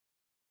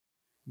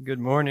Good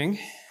morning.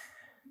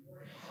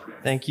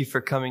 Thank you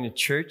for coming to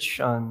church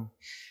on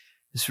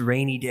this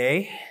rainy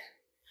day.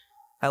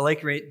 I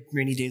like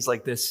rainy days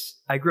like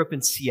this. I grew up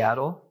in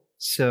Seattle,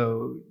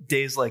 so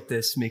days like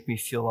this make me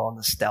feel all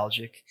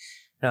nostalgic.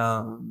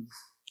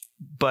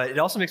 But it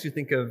also makes me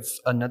think of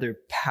another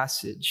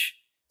passage.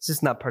 This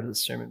is not part of the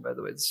sermon, by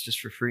the way. This is just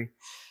for free.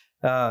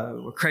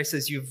 Where Christ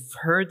says, "You've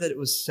heard that it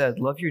was said,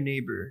 love your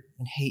neighbor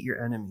and hate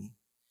your enemy.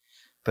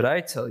 But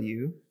I tell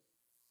you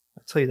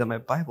that my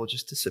Bible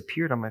just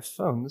disappeared on my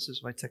phone. This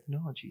is my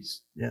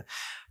technologies. I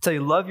tell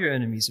you, love your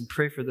enemies and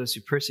pray for those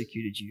who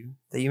persecuted you,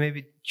 that you may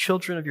be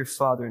children of your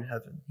Father in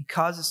heaven. He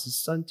causes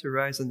his sun to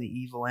rise on the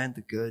evil and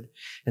the good,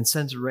 and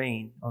sends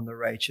rain on the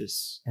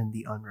righteous and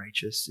the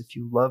unrighteous. If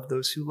you love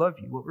those who love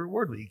you, what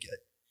reward will you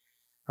get?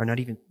 Are not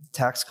even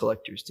tax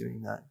collectors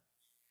doing that?"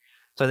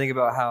 So I think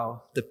about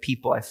how the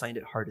people I find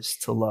it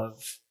hardest to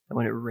love, and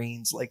when it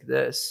rains like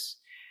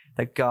this,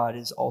 that God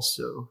is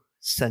also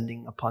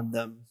sending upon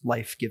them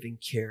life-giving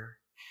care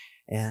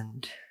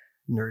and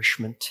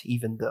nourishment,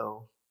 even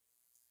though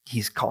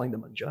he's calling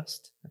them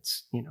unjust.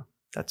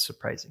 That's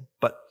surprising.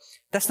 But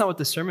that's not what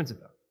the sermon's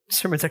about. The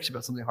sermon's actually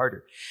about something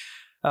harder.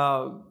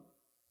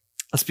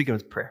 Let's begin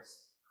with prayer.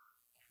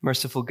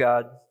 Merciful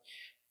God,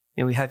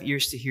 may we have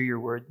ears to hear your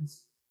word,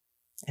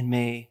 and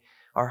may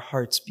our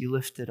hearts be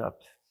lifted up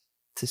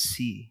to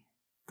see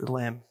the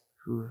Lamb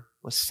who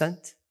was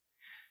sent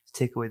to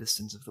take away the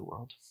sins of the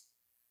world.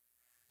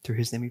 Through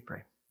his name we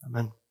pray.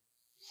 Amen. All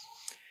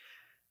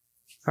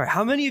right,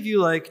 how many of you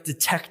like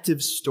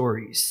detective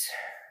stories?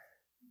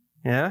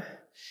 Yeah?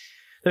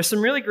 There's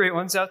some really great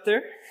ones out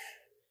there.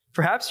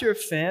 Perhaps you're a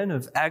fan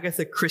of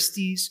Agatha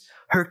Christie's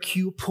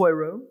Hercule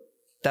Poirot,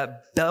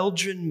 that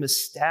Belgian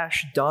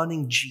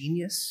mustache-donning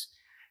genius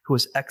who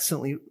was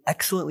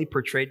excellently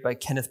portrayed by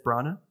Kenneth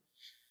Branagh,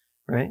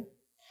 right?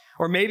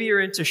 Or maybe you're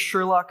into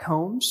Sherlock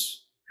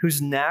Holmes,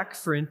 whose knack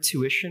for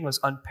intuition was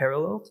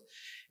unparalleled,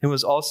 and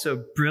was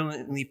also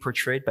brilliantly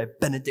portrayed by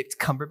Benedict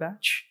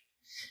Cumberbatch,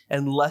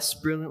 and less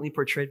brilliantly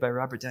portrayed by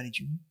Robert Downey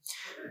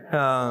Jr.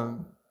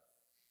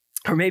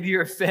 Or maybe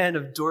you're a fan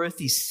of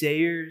Dorothy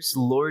Sayers'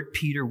 Lord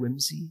Peter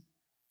Wimsey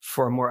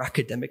for a more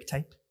academic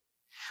type.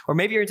 Or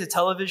maybe you're into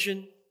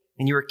television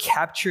and you were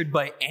captured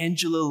by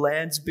Angela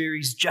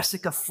Lansbury's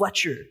Jessica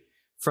Fletcher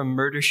from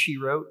Murder, She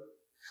Wrote.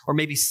 Or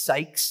maybe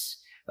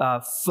Sykes'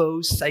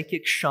 faux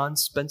psychic Sean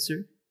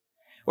Spencer.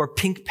 Or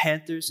Pink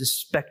Panther's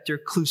Inspector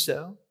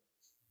Clouseau.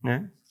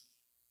 Yeah.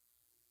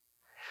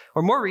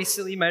 Or more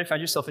recently, you might have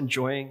found yourself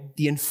enjoying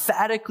the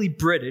emphatically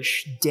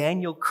British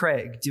Daniel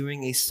Craig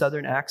doing a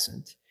Southern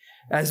accent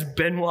as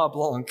Benoit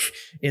Blanc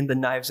in the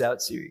Knives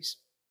Out series.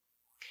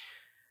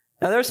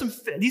 Now,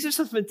 these are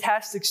some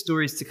fantastic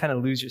stories to kind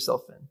of lose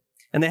yourself in.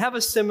 And they have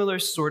a similar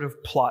sort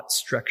of plot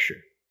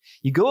structure.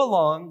 You go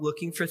along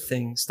looking for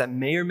things that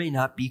may or may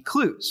not be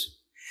clues.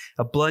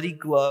 A bloody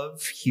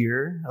glove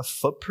here, a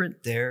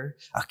footprint there,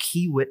 a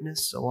key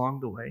witness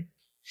along the way.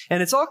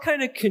 And it's all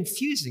kind of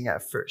confusing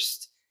at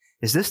first.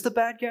 Is this the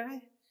bad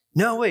guy?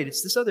 No, wait,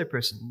 it's this other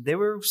person. They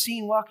were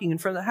seen walking in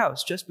front of the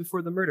house just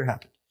before the murder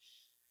happened.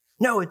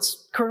 No,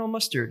 it's Colonel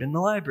Mustard in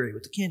the library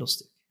with the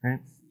candlestick,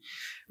 right?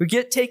 We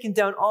get taken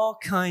down all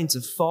kinds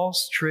of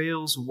false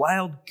trails,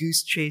 wild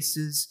goose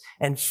chases,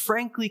 and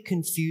frankly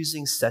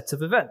confusing sets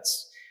of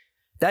events.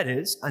 That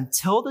is,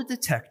 until the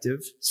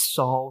detective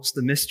solves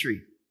the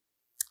mystery.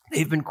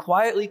 They've been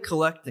quietly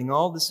collecting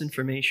all this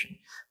information,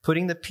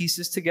 putting the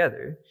pieces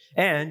together,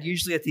 and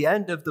usually at the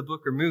end of the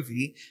book or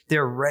movie,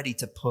 they're ready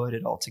to put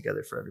it all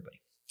together for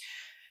everybody.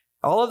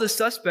 All of the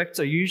suspects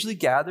are usually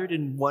gathered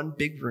in one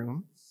big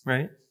room,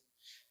 right?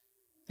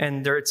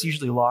 And it's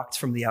usually locked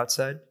from the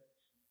outside.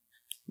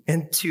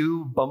 And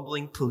two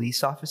bumbling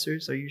police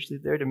officers are usually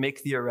there to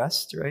make the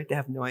arrest, right? They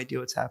have no idea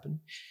what's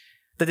happening.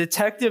 The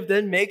detective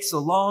then makes a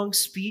long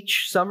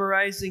speech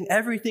summarizing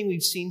everything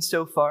we've seen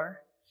so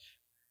far.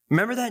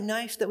 Remember that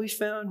knife that we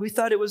found? We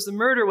thought it was the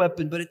murder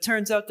weapon, but it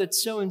turns out that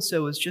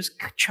so-and-so was just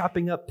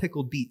chopping up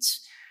pickled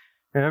beets.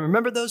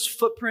 Remember those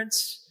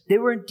footprints? They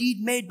were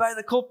indeed made by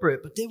the culprit,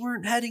 but they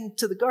weren't heading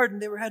to the garden.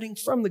 They were heading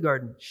from the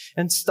garden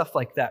and stuff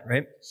like that,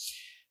 right?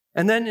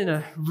 And then in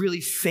a really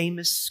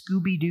famous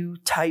Scooby-Doo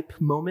type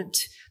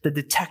moment, the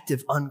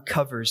detective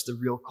uncovers the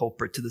real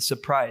culprit to the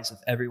surprise of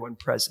everyone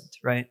present,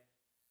 right?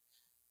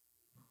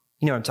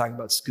 You know what I'm talking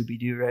about,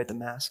 Scooby-Doo, right? The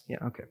mask? Yeah,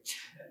 okay.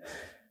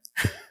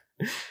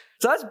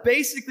 So that's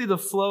basically the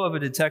flow of a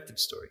detective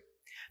story.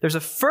 There's a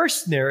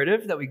first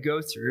narrative that we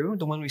go through,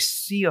 the one we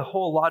see a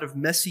whole lot of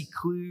messy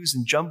clues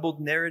and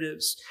jumbled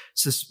narratives,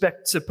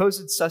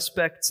 supposed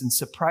suspects and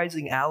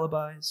surprising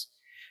alibis.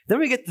 Then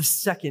we get the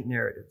second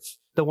narrative,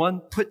 the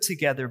one put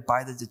together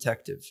by the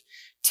detective,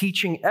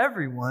 teaching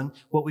everyone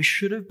what we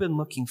should have been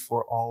looking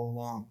for all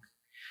along,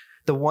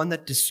 the one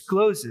that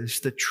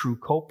discloses the true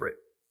culprit.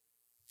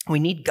 We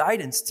need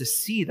guidance to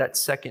see that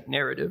second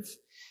narrative,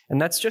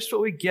 and that's just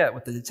what we get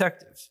with the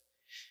detective.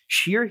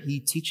 She or he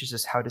teaches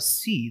us how to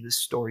see the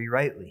story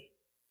rightly.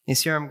 You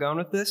see where I'm going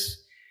with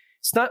this?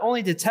 It's not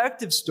only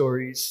detective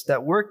stories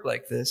that work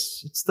like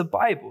this, it's the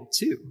Bible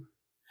too.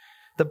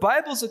 The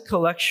Bible's a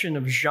collection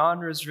of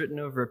genres written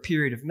over a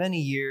period of many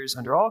years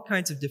under all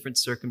kinds of different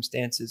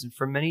circumstances and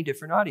for many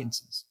different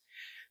audiences.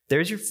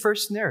 There's your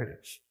first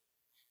narrative.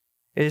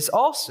 It is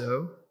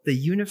also the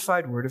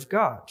unified word of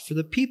God for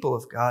the people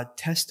of God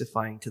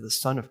testifying to the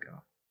Son of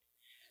God.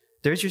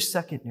 There's your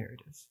second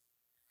narrative.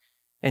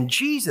 And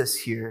Jesus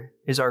here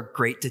is our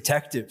great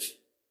detective,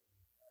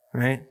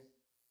 right?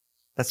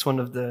 That's one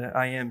of the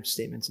I am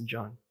statements in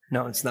John.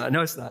 No, it's not.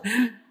 No, it's not.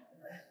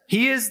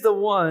 He is the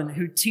one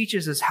who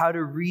teaches us how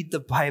to read the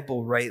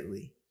Bible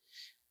rightly,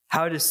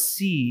 how to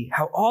see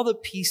how all the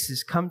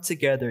pieces come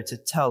together to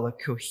tell a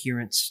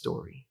coherent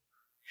story.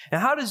 And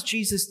how does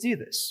Jesus do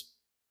this?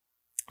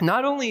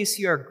 Not only is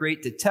he our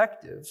great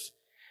detective,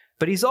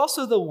 but he's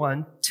also the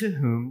one to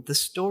whom the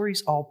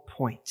stories all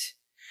point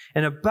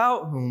and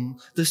about whom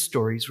the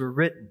stories were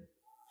written.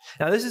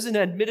 Now, this is an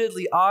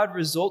admittedly odd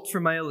result for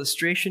my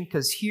illustration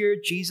because here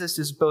Jesus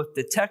is both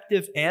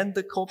detective and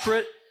the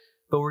culprit,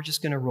 but we're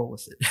just going to roll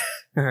with it.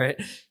 All right.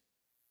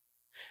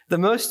 The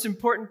most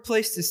important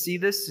place to see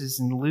this is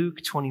in Luke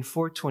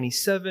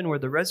 24:27, where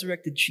the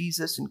resurrected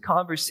Jesus, in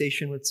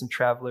conversation with some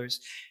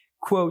travelers,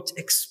 quote,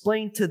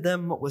 explained to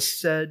them what was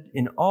said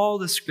in all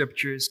the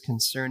scriptures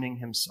concerning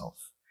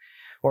himself.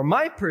 Or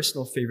my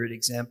personal favorite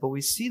example,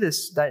 we see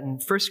that in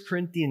 1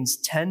 Corinthians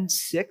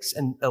 10:6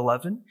 and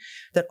 11,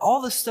 that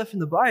all the stuff in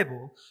the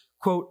Bible,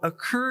 quote,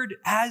 occurred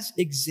as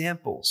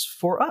examples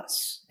for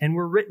us and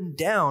were written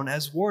down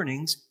as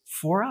warnings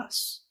for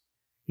us,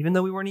 even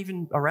though we weren't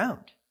even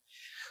around.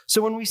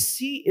 So when we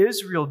see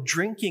Israel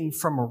drinking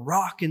from a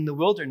rock in the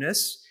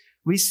wilderness,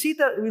 we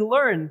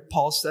learn,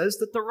 Paul says,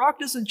 that the rock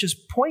doesn't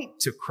just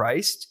point to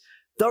Christ,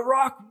 the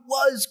rock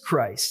was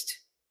Christ.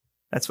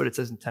 That's what it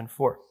says in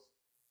 10:4,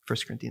 1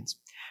 Corinthians.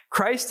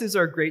 Christ is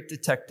our great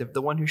detective,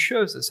 the one who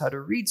shows us how to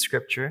read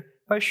Scripture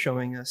by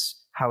showing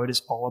us how it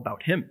is all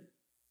about him.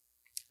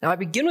 Now, I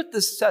begin with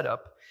this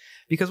setup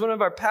because one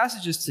of our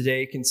passages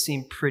today can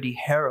seem pretty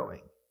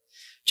harrowing.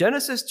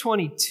 Genesis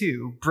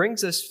 22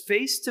 brings us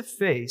face to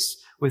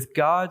face with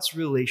God's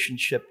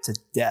relationship to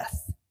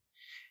death.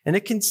 And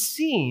it can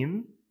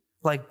seem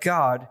like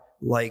God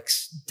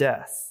likes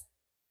death.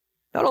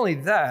 Not only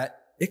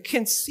that, it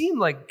can seem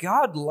like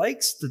God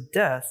likes the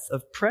death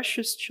of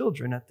precious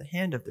children at the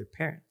hand of their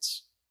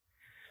parents.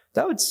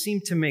 That would seem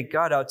to make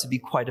God out to be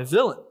quite a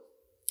villain,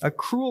 a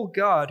cruel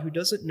God who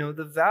doesn't know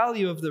the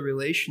value of the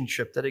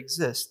relationship that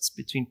exists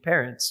between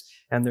parents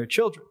and their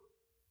children.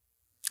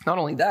 Not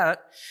only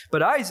that,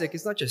 but Isaac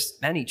is not just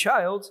any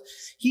child,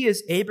 he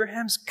is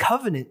Abraham's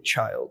covenant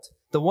child,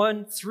 the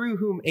one through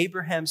whom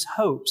Abraham's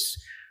hopes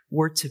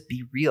were to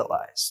be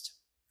realized.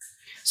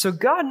 So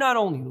God not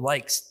only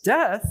likes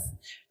death,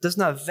 does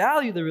not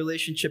value the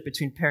relationship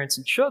between parents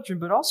and children,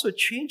 but also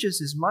changes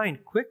his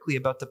mind quickly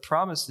about the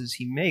promises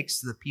he makes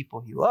to the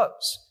people he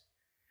loves.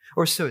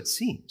 Or so it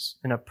seems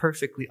in a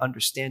perfectly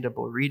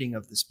understandable reading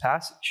of this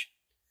passage.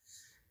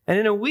 And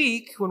in a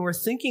week, when we're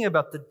thinking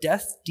about the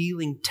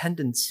death-dealing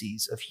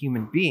tendencies of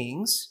human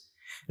beings,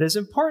 it is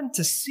important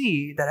to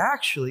see that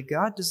actually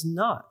God does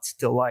not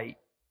delight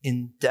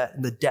in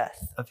the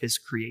death of his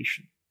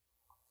creation.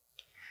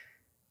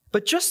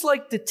 But just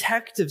like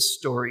detective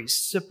stories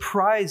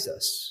surprise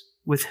us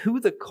with who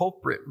the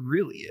culprit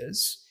really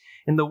is,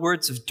 in the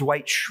words of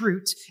Dwight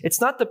Schrute, it's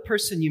not the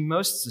person you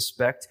most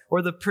suspect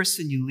or the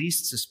person you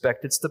least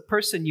suspect, it's the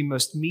person you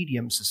most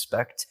medium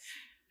suspect.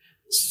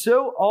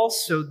 So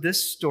also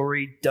this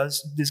story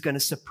is going to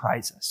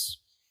surprise us.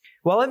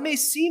 While it may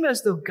seem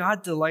as though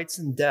God delights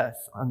in death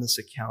on this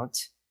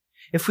account,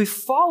 if we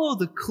follow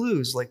the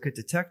clues like good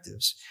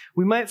detectives,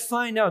 we might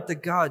find out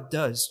that God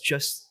does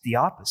just the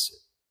opposite.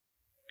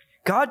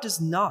 God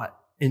does not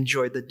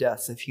enjoy the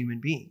death of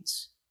human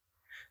beings.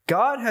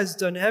 God has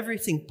done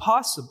everything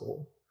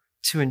possible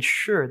to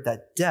ensure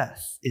that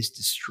death is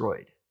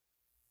destroyed.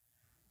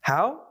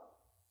 How?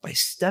 By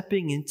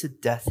stepping into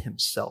death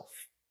himself.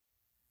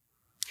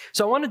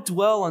 So I want to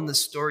dwell on the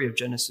story of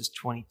Genesis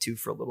 22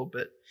 for a little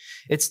bit.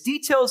 Its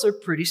details are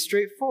pretty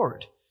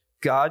straightforward.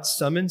 God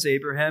summons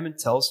Abraham and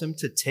tells him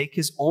to take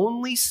his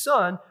only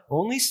son.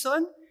 Only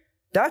son?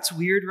 That's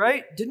weird,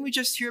 right? Didn't we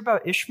just hear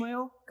about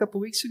Ishmael a couple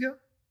weeks ago?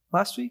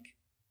 Last week?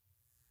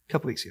 A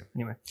couple weeks ago,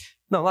 anyway.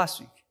 No, last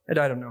week. I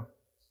don't know.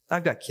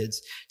 I've got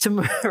kids.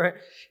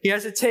 He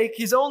has to take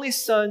his only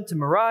son to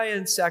Moriah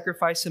and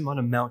sacrifice him on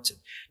a mountain.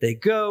 They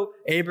go.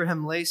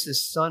 Abraham lays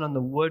his son on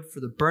the wood for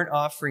the burnt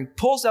offering,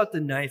 pulls out the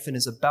knife, and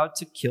is about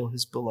to kill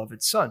his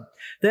beloved son.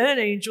 Then an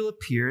angel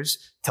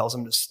appears, tells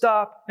him to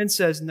stop, and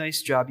says,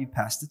 "Nice job, you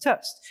passed the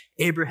test."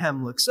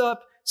 Abraham looks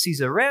up,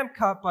 sees a ram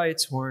caught by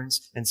its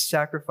horns, and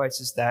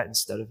sacrifices that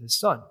instead of his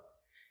son.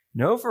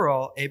 And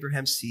overall,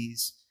 Abraham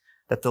sees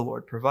that the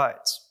Lord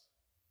provides.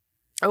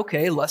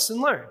 Okay, lesson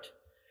learned.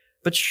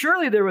 But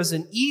surely there was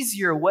an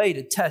easier way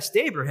to test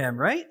Abraham,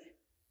 right?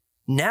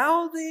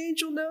 Now the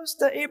angel knows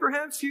that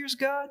Abraham fears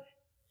God.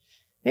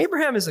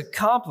 Abraham is a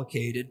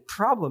complicated,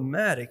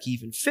 problematic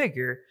even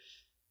figure,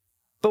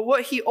 but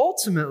what he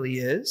ultimately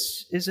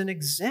is an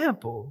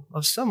example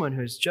of someone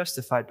who is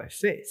justified by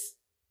faith.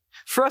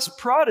 For us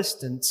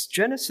Protestants,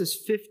 Genesis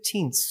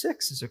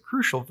 15:6 is a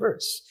crucial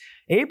verse.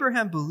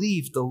 Abraham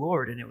believed the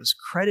Lord, and it was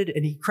credited,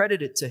 and he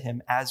credited to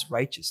him as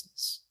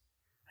righteousness.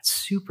 That's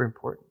super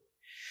important.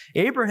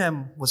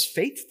 Abraham was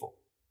faithful.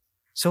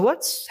 So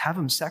let's have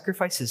him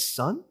sacrifice his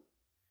son?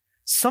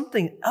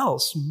 Something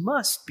else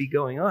must be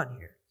going on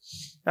here.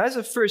 As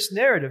a first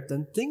narrative,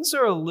 then, things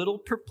are a little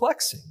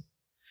perplexing.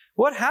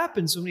 What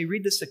happens when we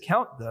read this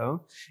account,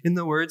 though, in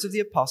the words of the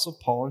Apostle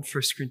Paul in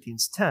 1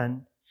 Corinthians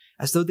 10,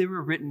 as though they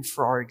were written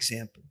for our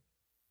example?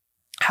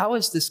 How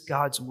is this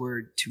God's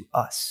word to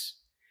us?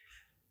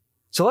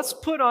 So let's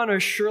put on our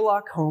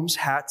Sherlock Holmes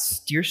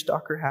hats,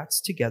 deerstalker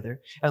hats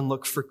together and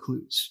look for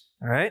clues.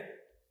 All right?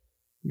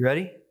 You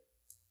ready?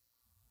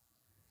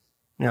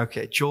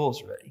 Okay,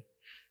 Joel's ready.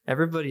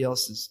 Everybody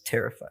else is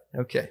terrified.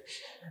 Okay.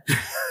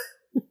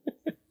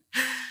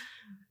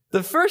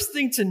 The first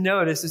thing to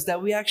notice is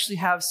that we actually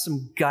have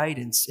some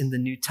guidance in the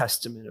New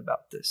Testament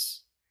about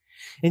this.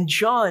 In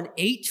John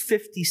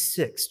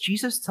 8:56,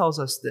 Jesus tells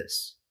us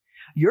this: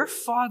 "Your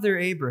father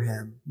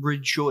Abraham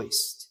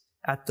rejoiced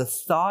at the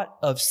thought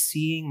of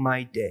seeing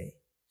my day.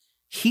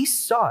 He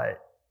saw it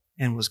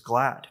and was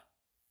glad."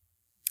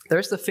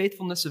 There's the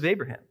faithfulness of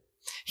Abraham.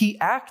 He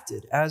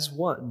acted as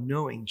one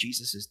knowing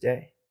Jesus'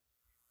 day.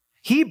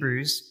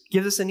 Hebrews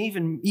gives us an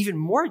even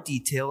more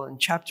detail in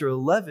chapter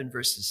 11,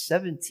 verses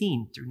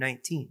 17 through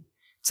 19.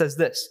 It says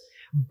this: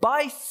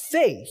 By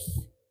faith,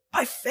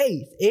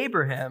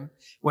 Abraham,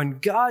 when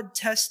God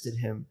tested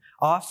him,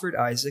 offered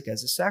Isaac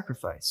as a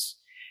sacrifice.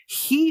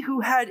 He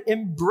who had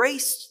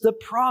embraced the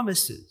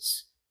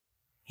promises,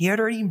 he had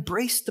already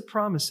embraced the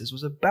promises,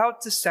 was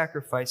about to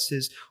sacrifice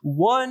his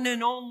one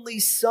and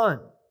only son.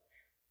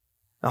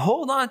 Now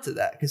hold on to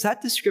that, because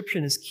that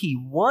description is key.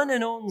 One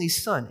and only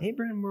son.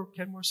 Abraham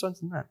had more sons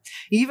than that.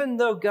 Even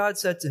though God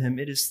said to him,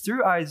 "It is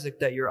through Isaac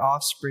that your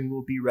offspring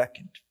will be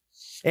reckoned."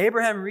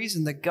 Abraham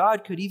reasoned that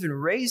God could even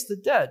raise the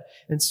dead,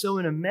 and so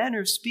in a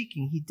manner of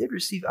speaking, he did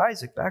receive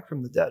Isaac back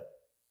from the dead.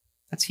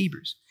 That's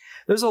Hebrews.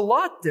 There's a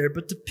lot there,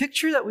 but the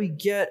picture that we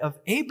get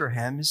of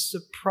Abraham is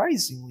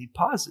surprisingly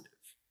positive.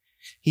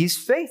 He's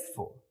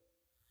faithful.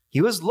 He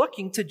was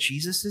looking to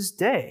Jesus'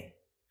 day.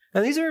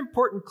 And these are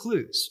important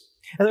clues.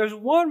 And there's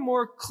one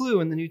more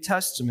clue in the New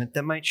Testament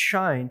that might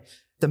shine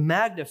the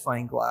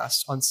magnifying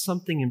glass on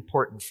something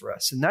important for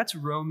us, and that's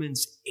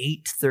Romans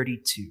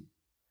 8:32.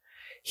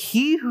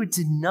 He who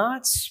did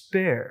not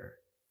spare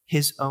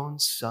his own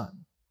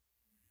son,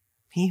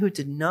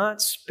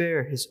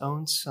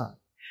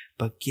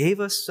 but gave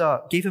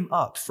him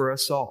up for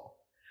us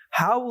all,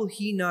 how will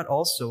he not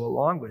also,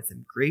 along with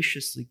him,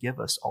 graciously give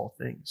us all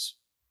things?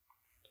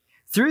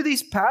 Through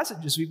these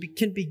passages, we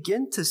can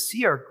begin to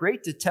see our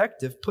great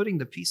detective putting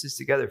the pieces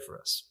together for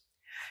us.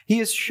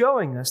 He is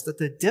showing us that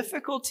the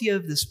difficulty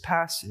of this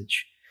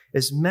passage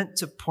is meant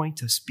to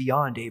point us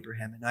beyond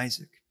Abraham and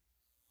Isaac.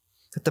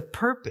 That the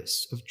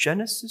purpose of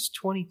Genesis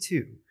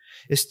 22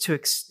 is to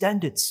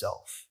extend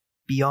itself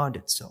beyond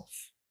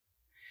itself.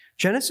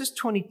 Genesis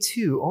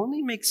 22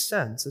 only makes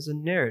sense as a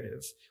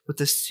narrative with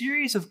a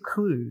series of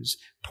clues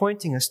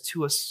pointing us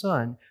to a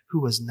son who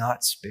was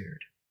not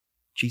spared,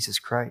 Jesus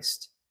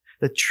Christ,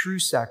 the true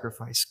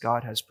sacrifice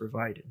God has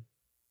provided.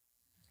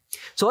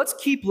 So let's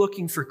keep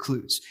looking for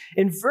clues.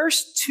 In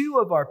verse 2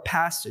 of our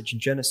passage in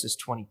Genesis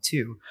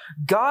 22,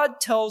 God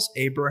tells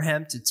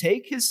Abraham to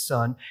take his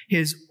son,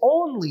 his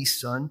only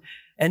son,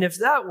 and if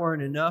that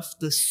weren't enough,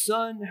 the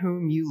son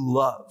whom you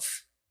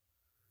love.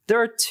 There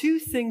are two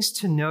things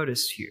to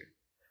notice here.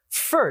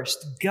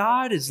 First,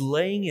 God is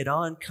laying it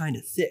on kind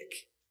of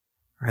thick,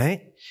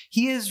 right?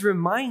 He is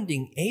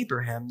reminding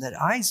Abraham that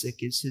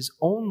Isaac is his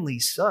only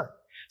son,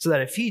 so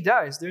that if he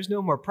dies, there's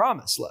no more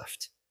promise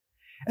left.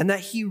 And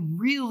that he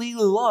really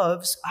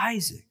loves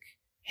Isaac,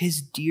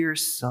 his dear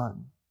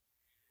son.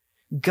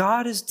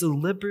 God is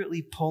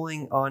deliberately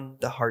pulling on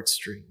the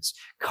heartstrings,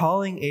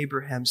 calling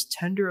Abraham's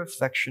tender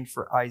affection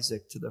for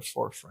Isaac to the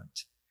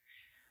forefront.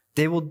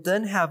 They will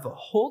then have a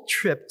whole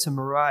trip to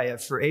Moriah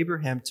for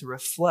Abraham to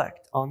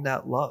reflect on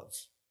that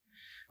love,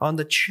 on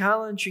the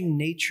challenging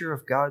nature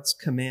of God's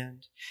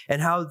command,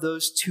 and how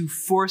those two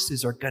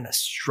forces are going to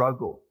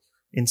struggle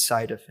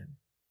inside of him.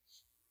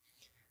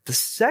 The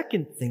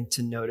second thing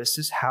to notice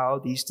is how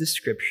these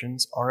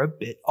descriptions are a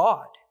bit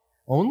odd.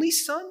 Only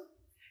son?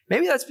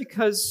 Maybe that's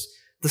because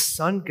the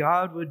son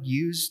God would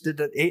use,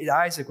 that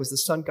Isaac was the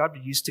son God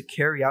would use to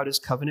carry out his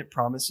covenant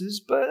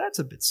promises, but that's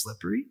a bit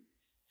slippery.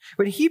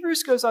 When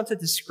Hebrews goes on to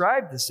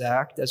describe this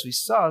act, as we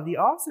saw, the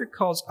author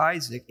calls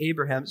Isaac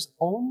Abraham's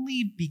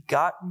only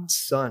begotten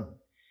son,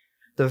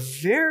 the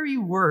very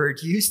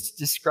word used to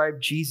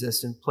describe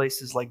Jesus in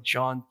places like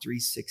John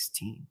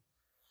 3:16.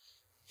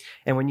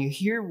 And when you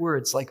hear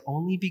words like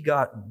only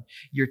begotten,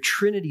 your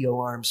Trinity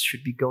alarms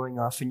should be going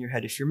off in your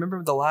head. If you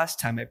remember the last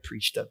time I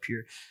preached up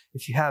here,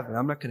 if you haven't,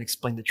 I'm not going to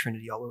explain the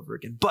Trinity all over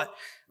again. But,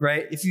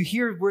 right, if you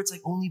hear words like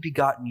only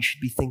begotten, you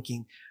should be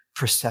thinking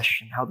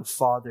procession, how the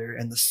Father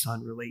and the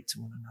Son relate to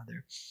one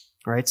another,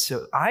 right?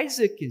 So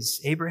Isaac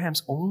is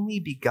Abraham's only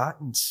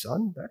begotten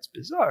son. That's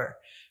bizarre,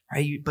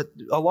 right? But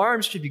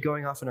alarms should be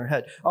going off in our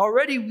head.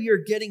 Already we are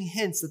getting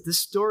hints that this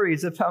story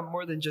is about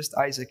more than just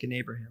Isaac and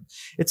Abraham.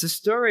 It's a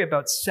story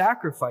about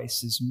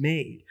sacrifices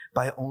made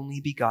by only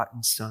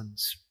begotten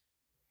sons.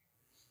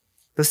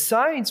 The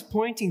signs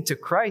pointing to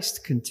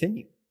Christ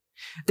continue.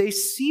 They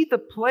see the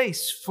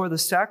place for the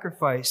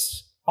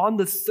sacrifice on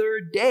the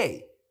third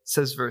day,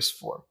 says verse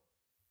 4.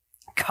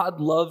 God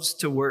loves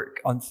to work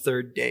on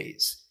third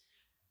days.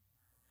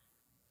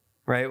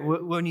 Right?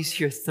 When you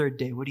hear third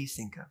day, what do you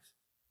think of?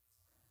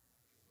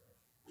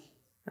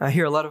 I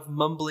hear a lot of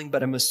mumbling,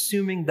 but I'm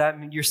assuming that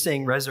you're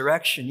saying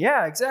resurrection.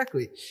 Yeah,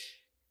 exactly.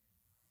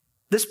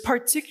 This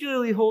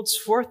particularly holds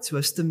forth to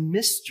us the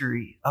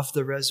mystery of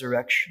the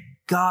resurrection,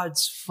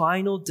 God's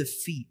final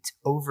defeat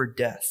over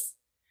death.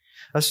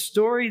 A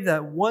story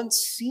that once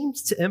seemed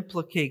to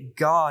implicate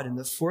God in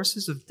the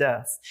forces of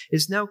death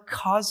is now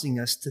causing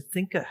us to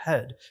think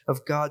ahead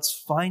of God's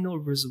final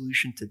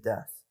resolution to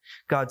death,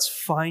 God's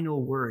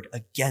final word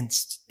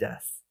against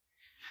death.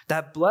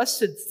 That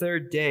blessed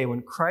third day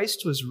when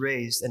Christ was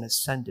raised and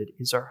ascended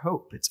is our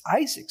hope. It's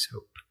Isaac's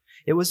hope.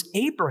 It was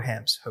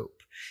Abraham's hope.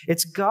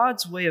 It's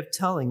God's way of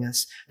telling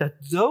us that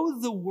though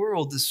the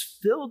world is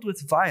filled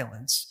with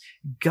violence,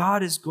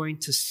 God is going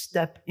to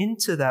step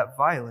into that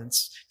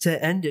violence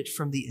to end it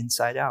from the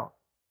inside out.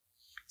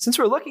 Since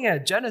we're looking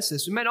at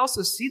Genesis, we might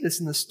also see this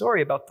in the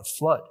story about the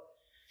flood.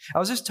 I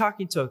was just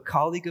talking to a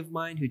colleague of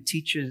mine who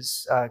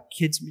teaches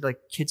kids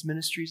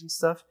ministries and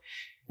stuff,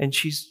 and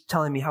she's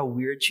telling me how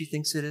weird she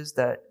thinks it is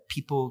that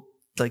people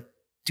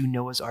do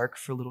Noah's Ark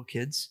for little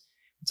kids.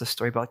 It's a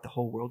story about the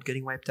whole world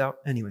getting wiped out.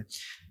 Anyway,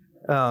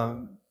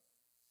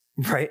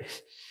 right?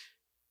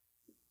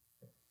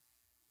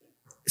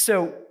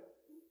 So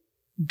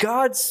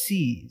God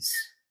sees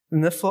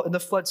in the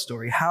flood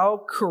story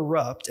how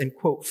corrupt and,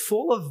 quote,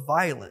 full of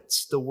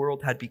violence the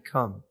world had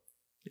become.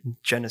 In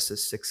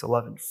Genesis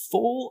 6:11,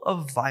 full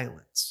of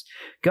violence.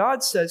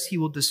 God says he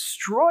will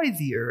destroy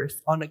the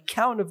earth on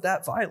account of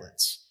that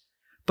violence,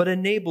 but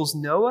enables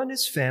Noah and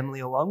his family,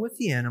 along with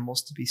the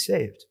animals, to be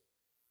saved.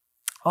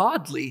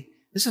 Oddly,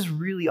 this is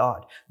really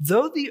odd.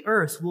 Though the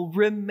earth will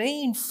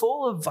remain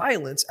full of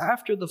violence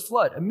after the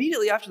flood,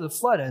 immediately after the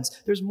flood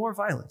ends, there's more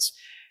violence.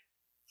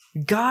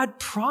 God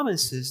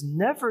promises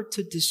never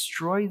to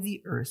destroy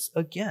the earth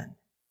again.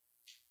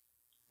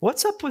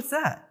 What's up with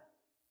that?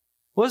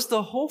 Was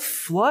the whole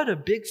flood a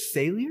big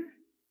failure?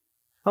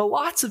 Well,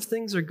 lots of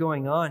things are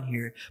going on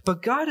here,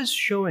 but God is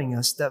showing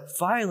us that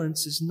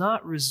violence is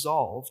not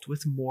resolved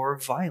with more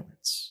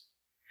violence.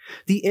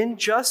 The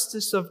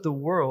injustice of the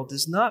world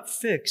is not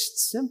fixed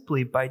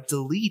simply by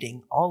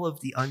deleting all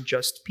of the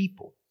unjust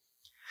people.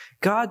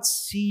 God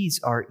sees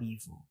our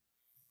evil,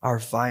 our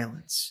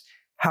violence,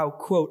 how,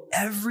 quote,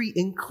 every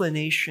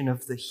inclination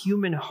of the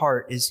human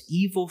heart is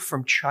evil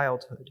from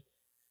childhood,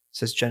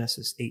 says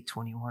Genesis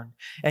 8:21.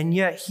 And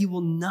yet he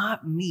will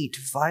not meet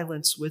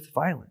violence,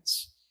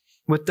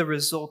 with the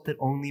result that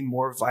only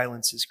more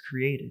violence is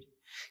created.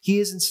 He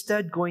is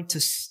instead going to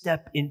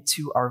step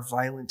into our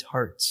violent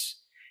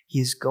hearts. He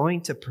is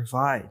going to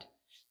provide.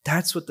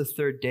 That's what the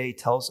third day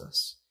tells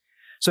us.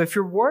 So if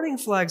your warning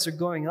flags are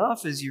going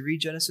off as you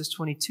read Genesis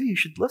 22, you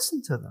should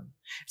listen to them.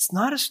 It's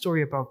not a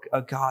story about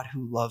a God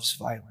who loves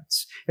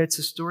violence. It's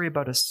a story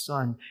about a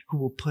son who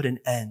will put an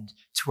end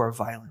to our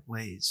violent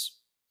ways.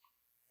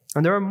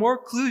 And there are more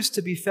clues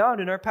to be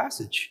found in our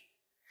passage.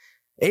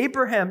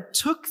 Abraham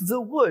took the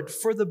wood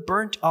for the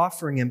burnt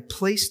offering and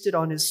placed it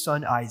on his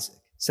son Isaac,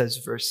 says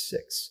verse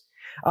 6.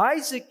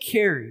 Isaac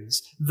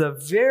carries the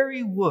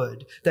very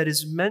wood that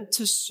is meant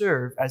to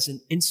serve as an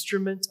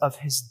instrument of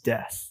his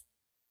death.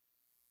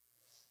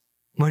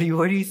 What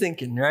are you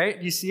thinking, right?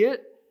 Do you see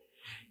it?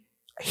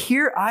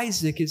 Here,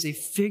 Isaac is a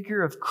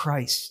figure of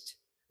Christ,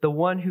 the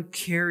one who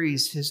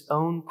carries his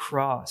own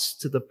cross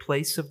to the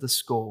place of the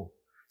skull,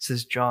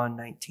 says John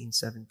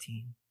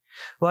 19:17.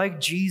 Like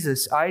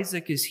Jesus,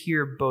 Isaac is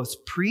here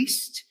both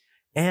priest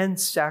and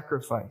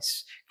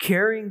sacrifice,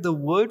 carrying the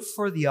wood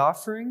for the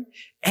offering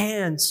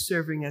and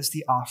serving as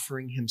the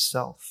offering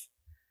himself.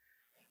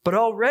 But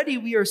already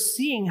we are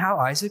seeing how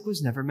Isaac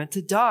was never meant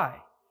to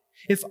die.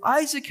 If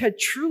Isaac had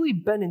truly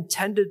been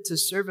intended to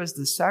serve as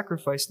the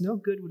sacrifice, no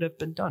good would have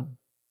been done.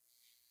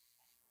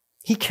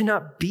 He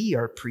cannot be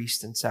our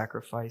priest and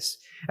sacrifice,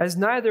 as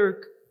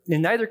neither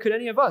could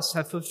any of us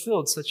have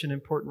fulfilled such an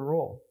important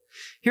role.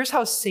 Here's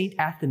how St.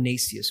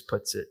 Athanasius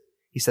puts it.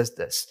 He says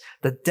this: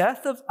 the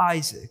death of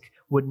Isaac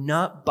would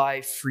not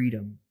buy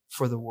freedom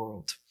for the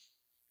world.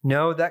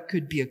 No, that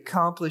could be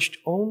accomplished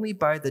only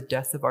by the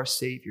death of our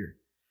Savior,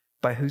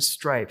 by whose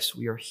stripes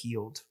we are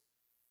healed.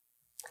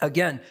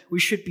 Again, we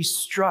should be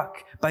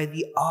struck by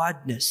the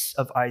oddness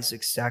of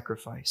Isaac's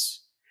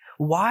sacrifice.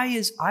 Why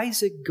is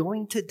Isaac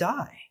going to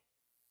die?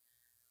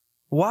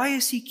 Why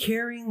is he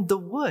carrying the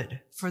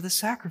wood for the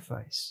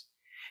sacrifice?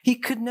 He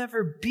could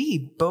never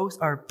be both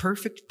our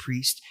perfect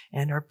priest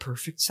and our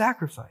perfect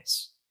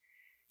sacrifice.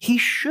 He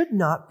should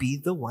not be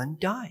the one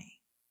dying.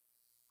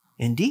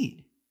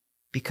 Indeed,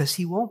 because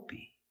he won't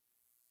be.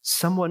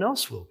 Someone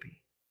else will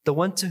be, the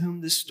one to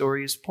whom this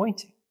story is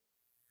pointing.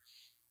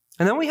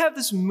 And then we have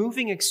this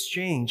moving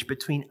exchange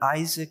between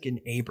Isaac and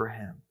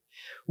Abraham.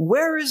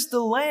 "Where is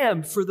the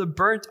lamb for the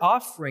burnt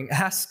offering?"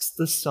 asks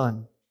the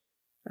son.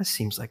 That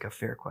seems like a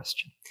fair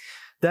question.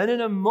 Then,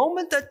 in a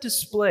moment that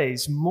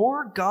displays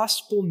more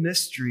gospel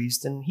mysteries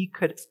than he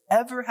could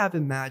ever have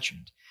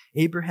imagined,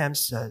 Abraham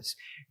says,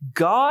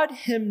 "God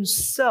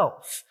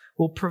himself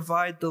will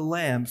provide the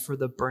lamb for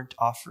the burnt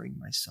offering,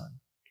 my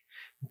son."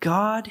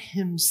 God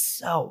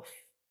himself.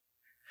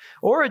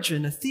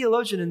 Origen, a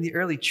theologian in the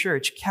early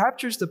church,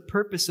 captures the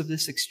purpose of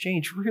this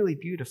exchange really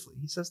beautifully.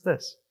 He says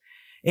this: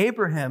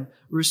 Abraham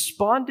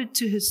responded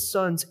to his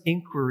son's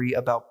inquiry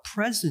about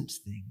present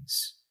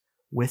things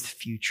with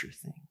future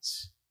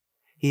things.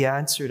 He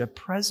answered a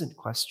present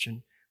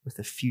question with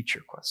a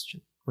future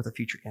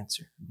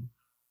answer.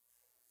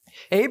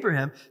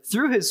 Abraham,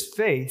 through his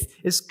faith,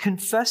 is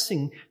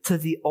confessing to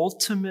the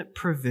ultimate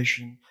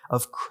provision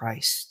of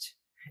Christ,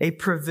 a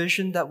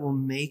provision that will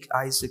make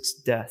Isaac's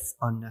death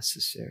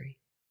unnecessary.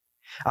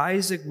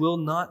 Isaac will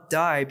not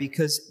die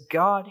because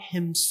God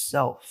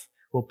himself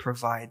will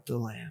provide the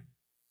lamb.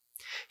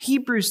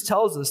 Hebrews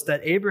tells us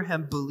that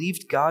Abraham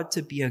believed God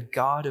to be a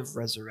God of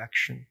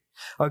resurrection,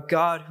 a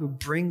God who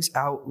brings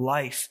out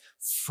life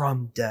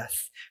from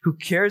death, who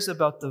cares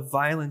about the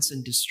violence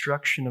and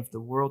destruction of the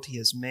world he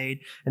has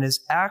made, and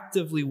is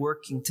actively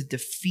working to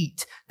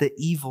defeat the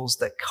evils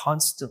that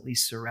constantly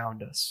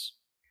surround us.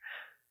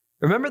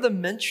 Remember the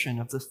mention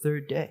of the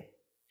third day.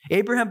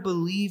 Abraham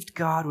believed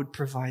God would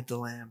provide the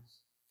lamb,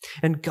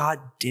 and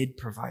God did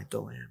provide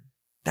the lamb.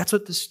 That's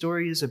what the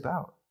story is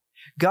about.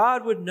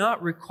 God would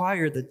not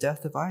require the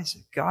death of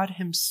Isaac. God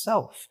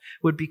himself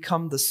would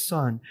become the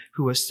son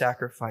who was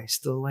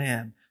sacrificed, the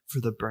lamb for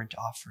the burnt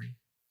offering.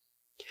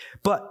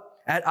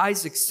 But at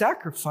Isaac's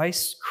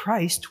sacrifice,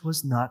 Christ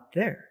was not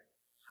there.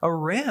 A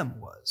ram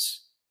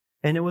was,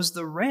 and it was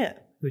the ram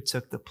who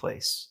took the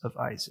place of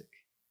Isaac.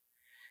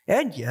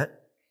 And yet,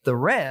 the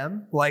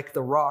ram, like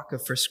the rock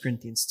of 1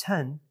 Corinthians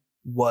 10,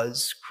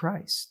 was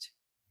Christ.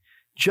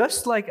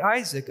 Just like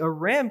Isaac, a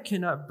ram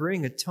cannot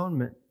bring the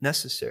atonement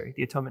necessary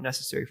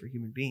for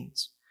human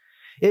beings.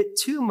 It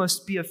too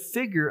must be a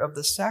figure of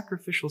the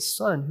sacrificial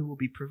son who will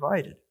be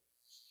provided.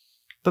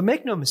 But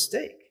make no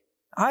mistake,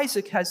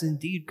 Isaac has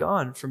indeed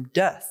gone from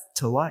death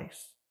to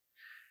life,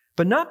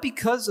 but not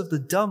because of the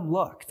dumb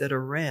luck that a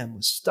ram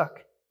was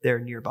stuck there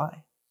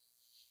nearby.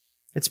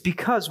 It's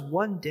because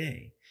one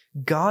day,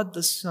 God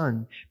the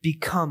Son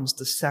becomes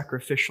the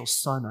sacrificial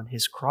son on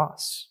his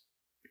cross.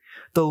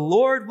 The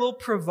Lord will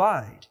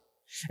provide,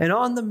 and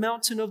on the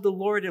mountain of the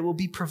Lord it will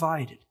be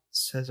provided,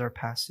 says our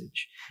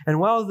passage. And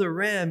while the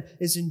ram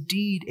is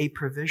indeed a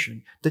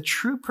provision, the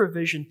true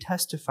provision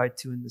testified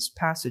to in this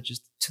passage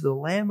is to the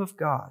Lamb of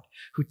God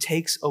who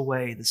takes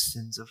away the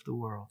sins of the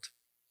world.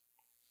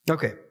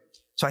 Okay,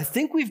 so I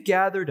think we've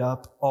gathered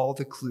up all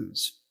the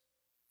clues.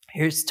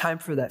 Here's time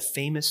for that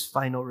famous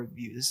final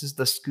review. This is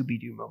the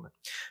Scooby-Doo moment,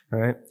 all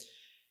right?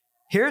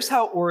 Here's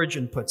how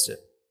Origen puts it.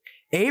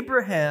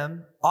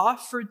 Abraham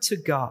offered to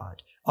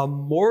God a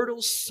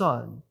mortal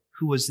son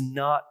who was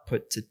not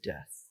put to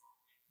death.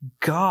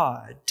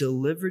 God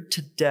delivered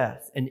to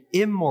death an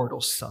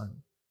immortal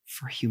son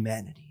for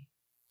humanity.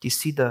 Do you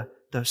see the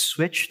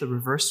switch, the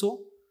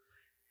reversal?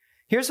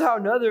 Here's how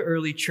another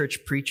early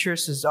church preacher,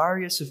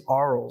 Caesarius of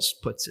Arles,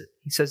 puts it.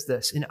 He says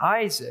this: in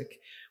Isaac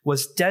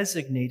was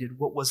designated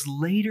what was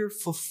later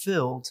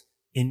fulfilled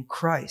in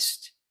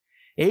Christ.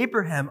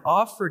 Abraham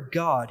offered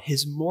God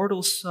his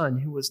mortal son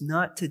who was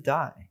not to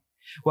die,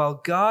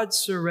 while God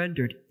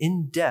surrendered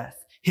in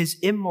death his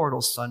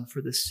immortal son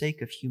for the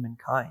sake of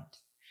humankind.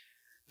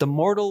 The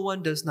mortal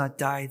one does not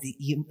die, the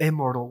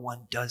immortal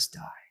one does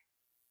die.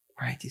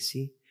 Right, you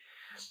see?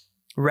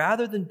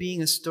 Rather than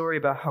being a story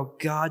about how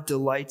God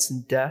delights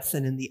in death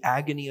and in the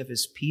agony of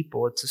his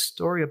people, it's a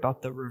story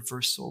about the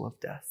reversal of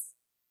death.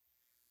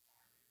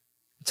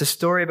 It's a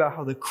story about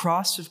how the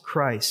cross of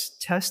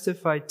Christ,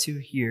 testified to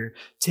here,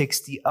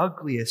 takes the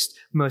ugliest,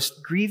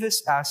 most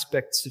grievous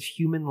aspects of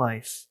human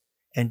life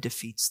and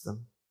defeats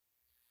them.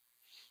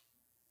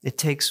 It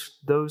takes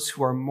those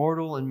who are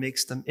mortal and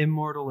makes them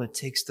immortal. It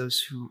takes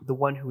the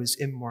one who is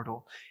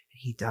immortal, and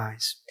he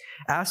dies.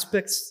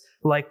 Aspects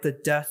like the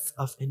death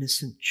of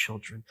innocent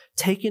children,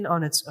 taken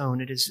on its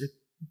own, it is a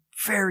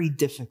very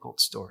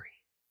difficult story.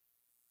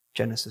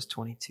 Genesis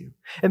 22.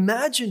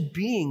 Imagine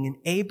being in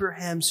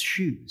Abraham's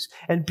shoes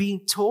and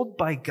being told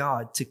by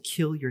God to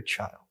kill your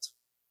child.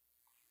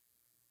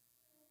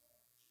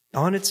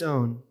 On its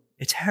own,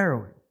 it's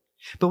harrowing.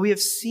 But we have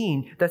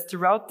seen that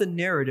throughout the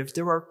narrative,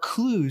 there are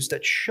clues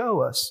that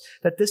show us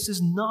that this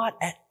is not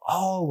at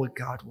all what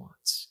God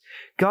wants.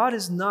 God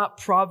is not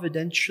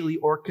providentially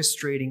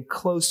orchestrating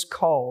close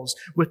calls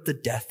with the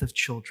death of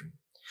children.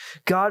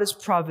 God is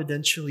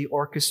providentially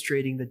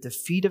orchestrating the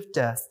defeat of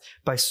death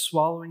by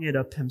swallowing it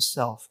up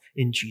himself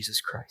in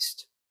Jesus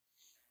Christ.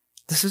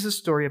 This is a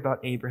story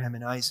about Abraham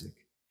and Isaac,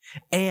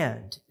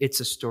 and it's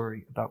a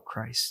story about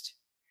Christ.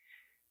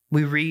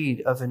 We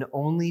read of an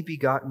only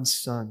begotten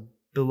Son,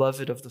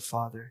 beloved of the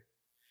Father.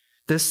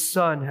 This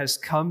Son has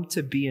come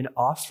to be an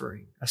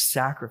offering, a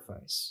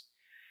sacrifice.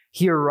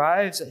 He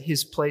arrives at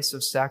his place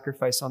of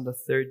sacrifice on the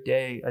third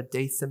day, a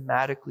day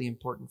thematically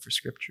important for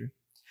Scripture.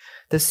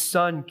 The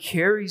Son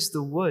carries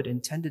the wood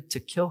intended to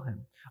kill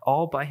him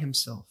all by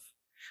himself,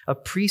 a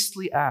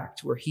priestly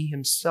act where he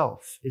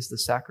himself is the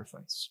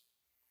sacrifice.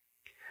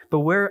 But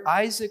where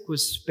Isaac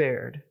was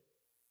spared,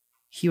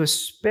 he was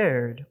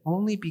spared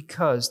only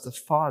because the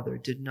Father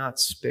did not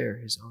spare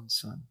his own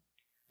son,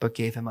 but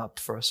gave him up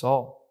for us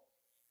all,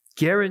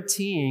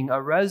 guaranteeing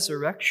a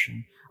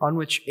resurrection on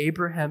which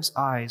Abraham's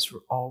eyes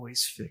were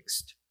always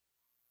fixed.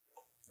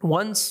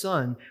 One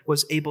son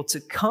was able to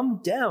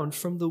come down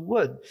from the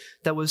wood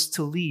that was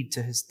to lead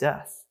to his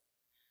death.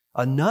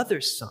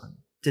 Another son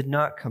did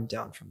not come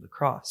down from the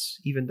cross,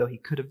 even though he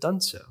could have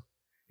done so,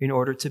 in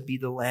order to be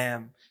the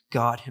lamb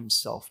God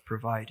himself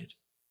provided.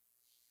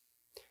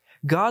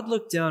 God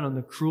looked down on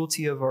the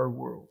cruelty of our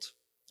world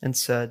and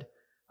said,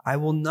 I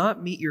will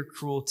not meet your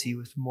cruelty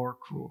with more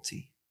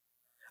cruelty.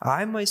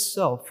 I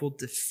myself will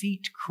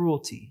defeat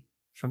cruelty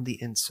from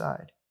the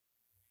inside.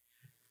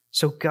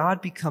 So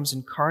God becomes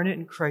incarnate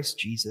in Christ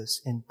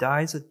Jesus and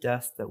dies a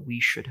death that we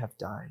should have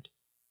died,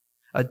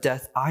 a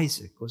death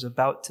Isaac was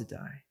about to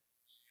die.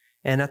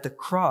 And at the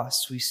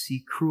cross, we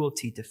see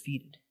cruelty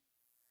defeated.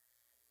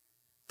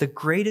 The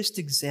greatest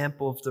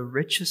example of the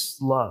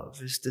richest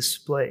love is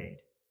displayed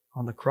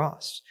on the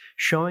cross,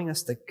 showing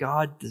us that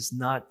God does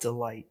not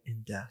delight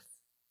in death.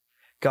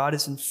 God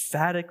is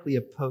emphatically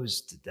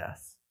opposed to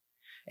death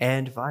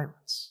and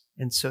violence,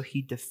 and so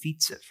he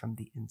defeats it from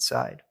the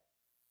inside.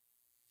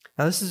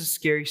 Now, this is a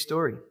scary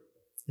story.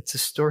 It's a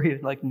story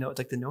like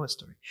the Noah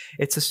story.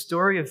 It's a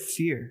story of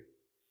fear,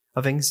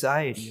 of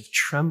anxiety, of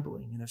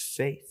trembling, and of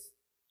faith.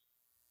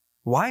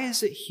 Why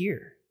is it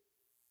here?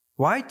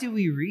 Why do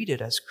we read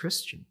it as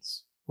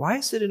Christians? Why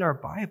is it in our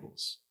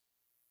Bibles?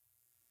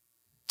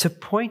 To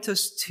point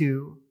us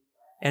to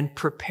and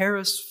prepare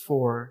us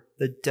for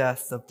the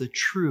death of the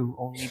true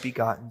only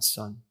begotten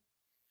Son,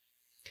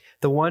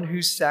 the one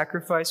whose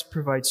sacrifice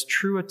provides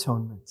true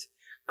atonement,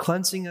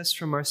 cleansing us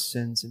from our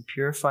sins and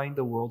purifying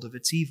the world of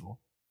its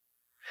evil.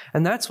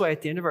 And that's why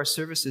at the end of our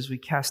services, we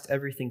cast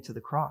everything to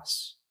the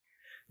cross,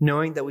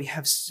 knowing that we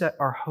have set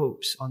our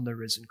hopes on the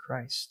risen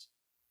Christ,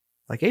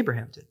 like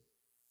Abraham did.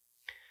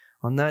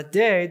 On that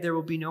day, there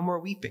will be no more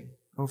weeping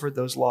over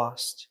those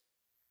lost,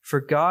 for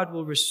God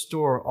will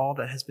restore all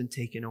that has been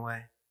taken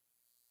away.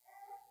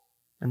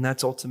 And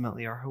that's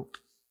ultimately our hope.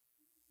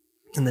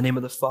 In the name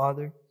of the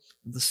Father,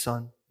 of the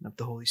Son, and of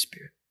the Holy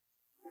Spirit.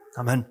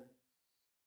 Amen.